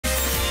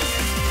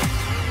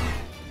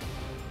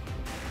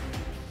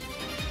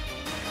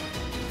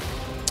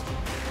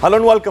Hello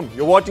and welcome.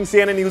 You're watching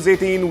CNN News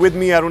 18 with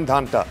me, Arun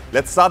Dhanta.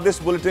 Let's start this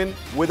bulletin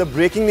with a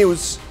breaking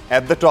news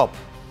at the top.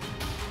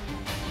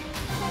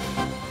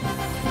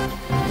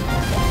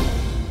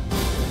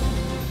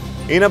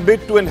 In a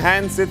bid to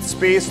enhance its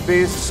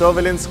space-based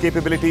surveillance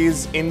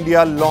capabilities,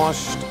 India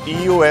launched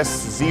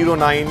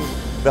EOS-09,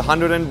 the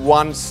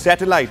 101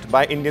 satellite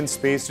by Indian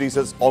Space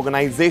Research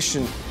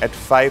Organization at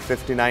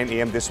 5:59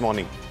 a.m. this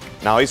morning.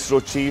 Now,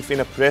 ISRO chief in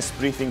a press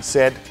briefing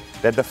said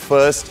that the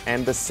first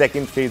and the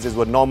second phases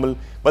were normal,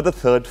 but the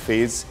third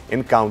phase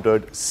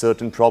encountered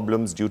certain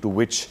problems due to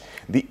which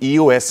the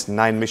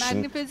EOS-09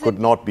 mission could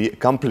not be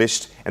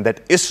accomplished, and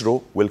that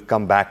ISRO will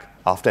come back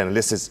after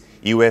analysis.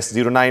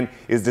 EOS-09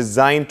 is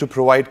designed to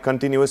provide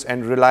continuous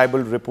and reliable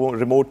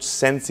remote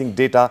sensing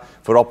data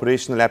for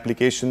operational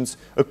applications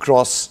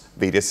across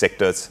various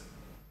sectors.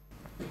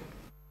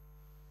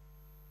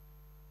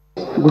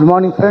 Good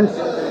morning, friends.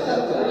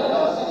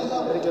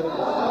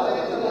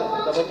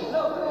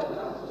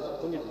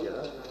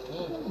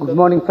 Good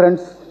morning,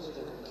 friends.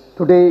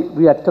 Today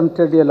we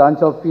attempted a launch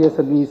of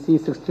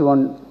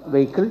PSLV-C61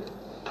 vehicle.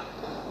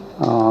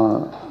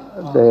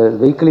 The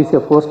vehicle is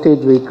a 4-stage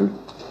vehicle.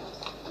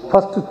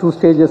 First 2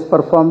 stages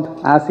performed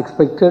as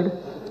expected,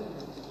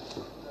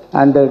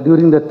 and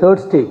during the third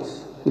stage,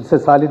 it's a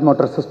solid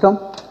motor system.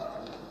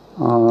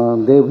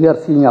 We are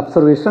seeing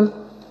observation.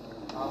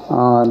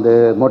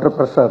 The motor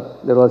pressure,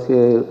 there was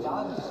a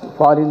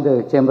fall in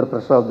the chamber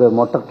pressure of the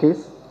motor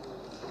case,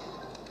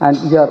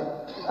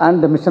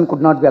 and the mission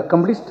could not be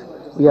accomplished.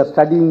 We are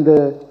studying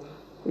the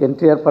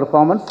entire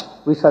performance.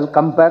 We shall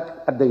come back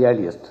at the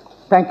earliest.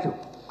 Thank you.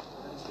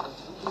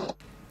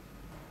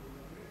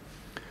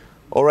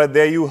 All right,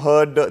 there you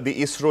heard the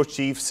ISRO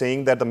chief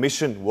saying that the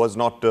mission was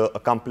not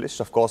accomplished.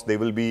 Of course, they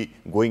will be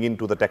going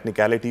into the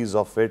technicalities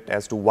of it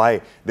as to why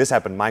this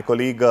happened. My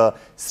colleague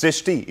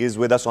Srishti is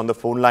with us on the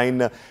phone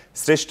line.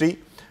 Srishti,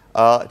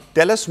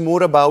 tell us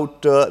more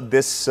about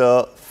this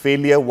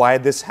failure, why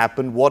this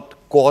happened, what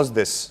caused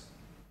this?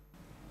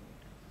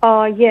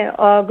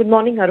 Good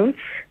morning, Arun.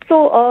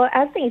 So,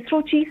 as the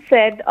ISRO chief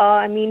said,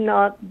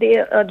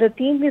 the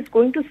team is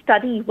going to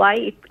study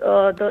why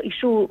the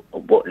issue,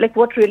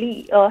 what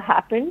really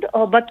happened.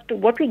 But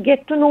what we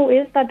get to know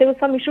is that there was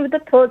some issue with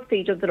the third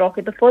stage of the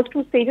rocket. The first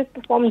 2 stages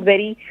performed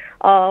very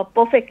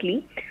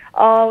perfectly.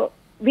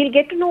 We'll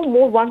get to know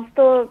more once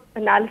the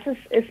analysis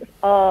is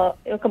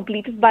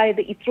completed by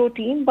the ISRO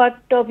team. But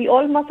we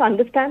all must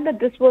understand that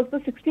this was the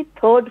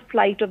 63rd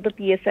flight of the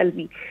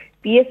PSLV.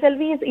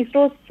 PSLV is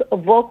ISRO's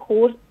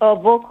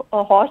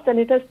workhorse, and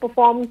it has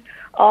performed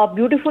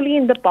beautifully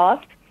in the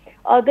past.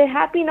 There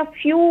have been a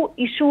few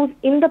issues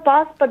in the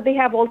past, but they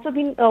have also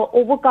been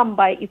overcome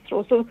by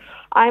ISRO. So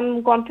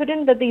I'm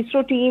confident that the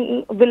ISRO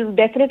team will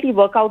definitely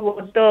work out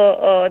what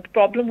the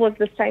problem was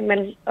this time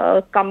and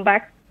come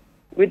back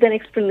with an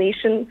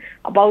explanation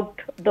about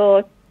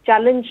the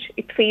challenge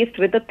it faced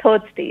with the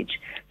third stage.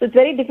 So it's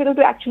very difficult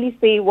to actually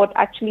say what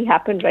actually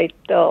happened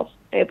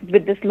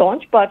with this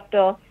launch, but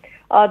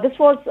this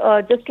was,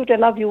 just to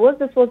tell our viewers,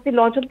 this was the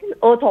launch of the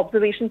Earth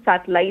observation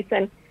satellites,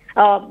 and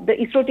the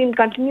ISRO team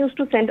continues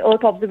to send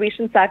Earth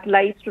observation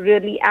satellites to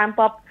really amp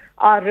up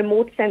our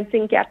remote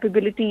sensing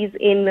capabilities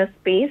in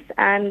space.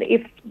 And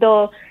if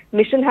the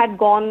mission had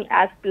gone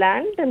as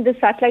planned, then this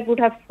satellite would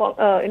have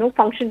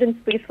functioned in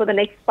space for the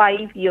next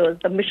 5 years.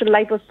 The mission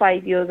life was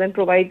 5 years and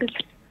provided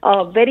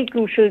very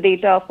crucial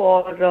data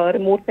for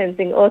remote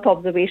sensing, Earth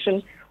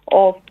observation,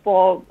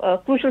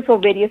 crucial for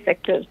various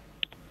sectors.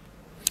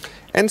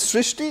 And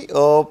Srishti,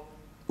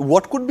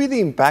 what could be the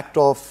impact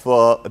of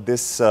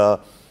this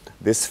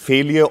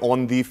failure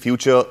on the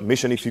future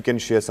mission, if you can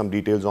share some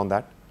details on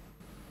that?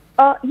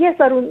 Yes,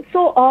 Arun.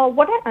 So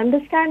what I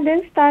understand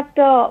is that,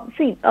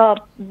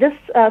 this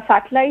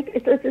satellite,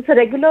 it's a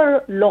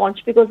regular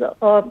launch because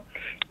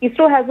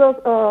ISRO has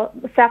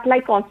a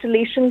satellite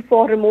constellation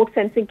for remote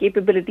sensing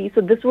capability.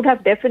 So this would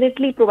have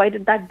definitely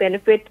provided that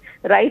benefit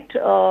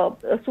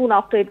soon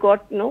after it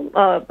got,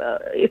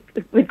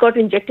 it got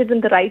injected in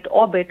the right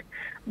orbit.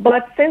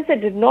 But since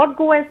it did not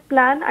go as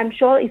planned, I'm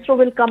sure ISRO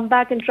will come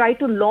back and try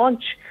to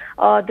launch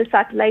the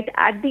satellite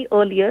at the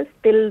earliest.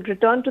 They'll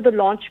return to the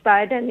launch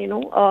pad and,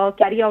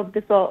 carry out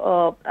this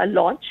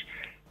launch.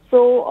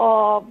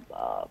 So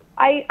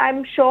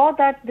I'm sure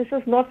that this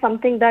is not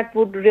something that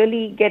would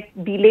really get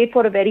delayed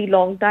for a very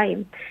long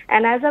time.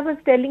 And as I was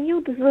telling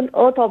you, this is an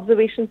Earth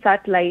observation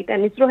satellite,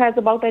 and ISRO has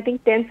about, I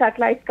think, 10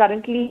 satellites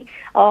currently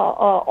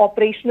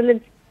operational in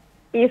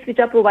space, which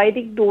are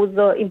providing those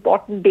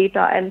important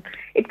data. And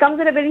it comes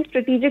at a very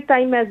strategic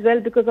time as well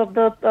because of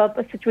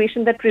the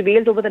situation that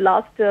prevailed over the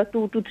last 2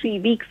 to 3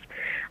 weeks.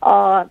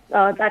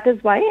 That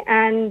is why.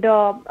 And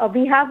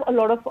we have a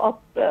lot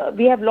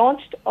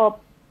of,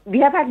 we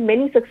have had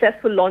many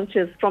successful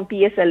launches from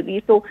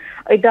PSLV. So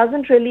it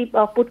doesn't really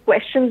put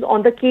questions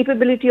on the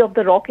capability of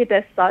the rocket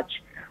as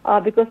such.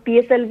 Because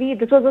PSLV,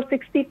 this was the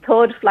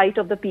 63rd flight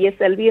of the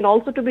PSLV, and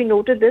also to be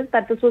noted is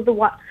that this was the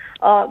one,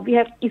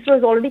 ISRO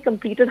has already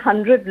completed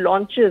 100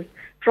 launches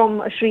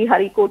from Sri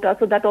Harikota.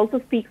 So that also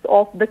speaks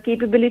of the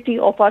capability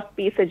of our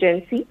space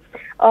agency.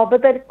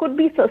 But there could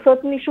be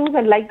certain issues,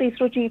 and like the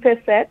ISRO chief has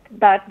said,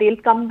 that they'll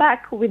come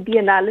back with the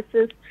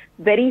analysis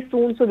very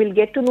soon. So we'll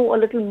get to know a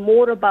little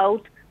more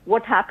about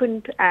what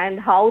happened and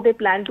how they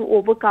plan to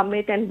overcome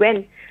it, and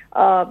when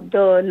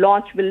the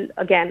launch will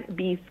again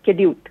be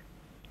scheduled.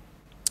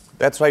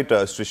 That's right,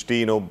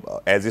 Srishti.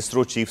 As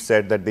ISRO chief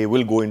said, that they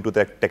will go into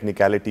the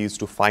technicalities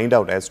to find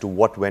out as to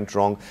what went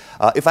wrong.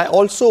 If I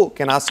also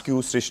can ask you,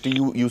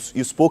 Srishti,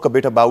 you spoke a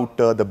bit about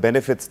the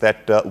benefits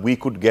that we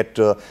could get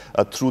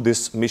through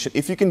this mission.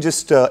 If you can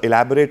just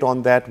elaborate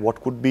on that,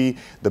 what could be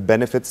the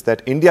benefits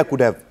that India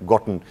could have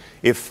gotten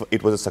if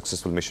it was a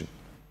successful mission?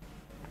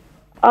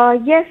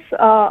 Yes,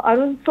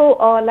 Arun. So,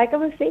 like I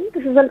was saying,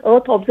 this is an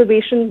Earth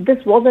observation.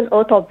 This was an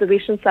Earth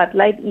observation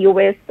satellite,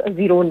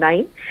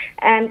 EOS-09,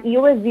 and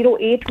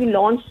EOS-08 we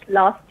launched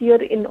last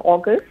year in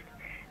August,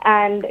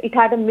 and it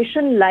had a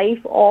mission life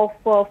of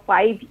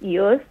 5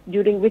 years,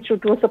 during which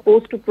it was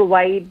supposed to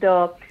provide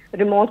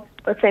remote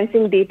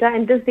sensing data,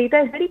 and this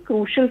data is very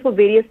crucial for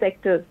various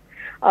sectors.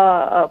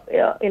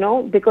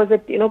 Because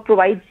it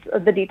provides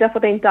the data for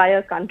the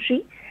entire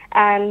country.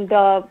 And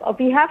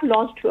we have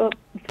launched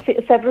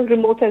several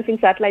remote sensing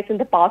satellites in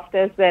the past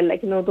as well,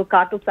 like, the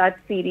Cartosat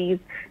series,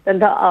 then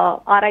the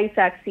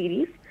RISAT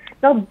series.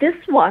 Now, this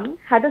one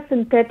had a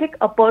synthetic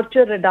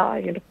aperture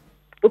radar,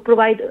 to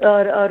provide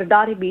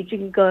radar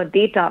imaging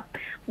data.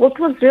 What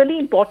was really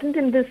important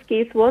in this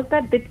case was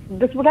that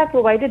this would have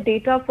provided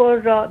data for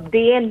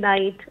day and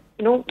night,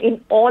 in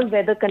all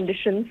weather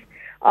conditions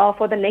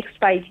for the next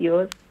 5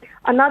 years.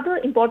 Another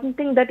important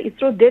thing that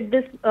ISRO did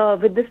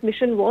with this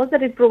mission was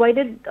that it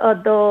provided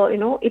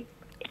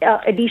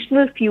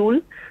additional fuel,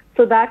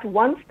 so that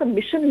once the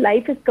mission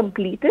life is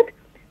completed,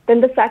 then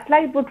the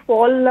satellite would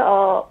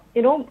fall,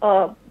 it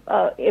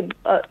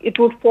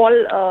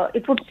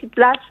would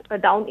splash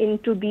down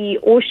into the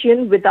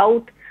ocean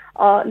without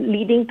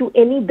leading to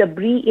any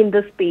debris in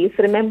the space.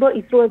 Remember,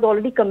 ISRO has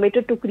already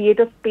committed to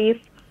create a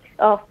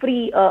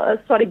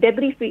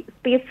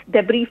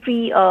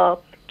debris-free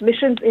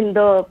missions in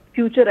the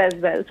future as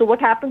well. So what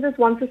happens is,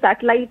 once the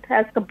satellite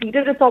has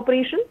completed its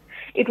operations,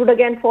 it would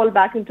again fall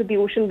back into the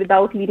ocean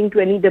without leading to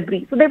any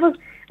debris. So there was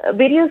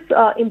various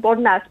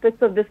important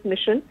aspects of this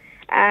mission,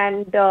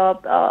 and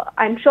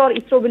I'm sure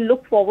ISRO will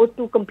look forward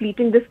to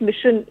completing this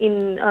mission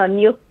in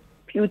near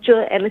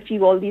future and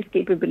achieve all these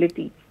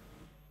capabilities.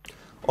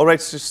 All right,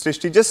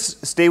 Srishti,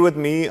 just stay with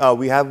me.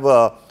 We have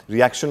a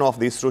reaction of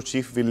the ISRO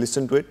chief. We'll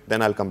listen to it,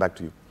 then I'll come back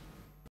to you.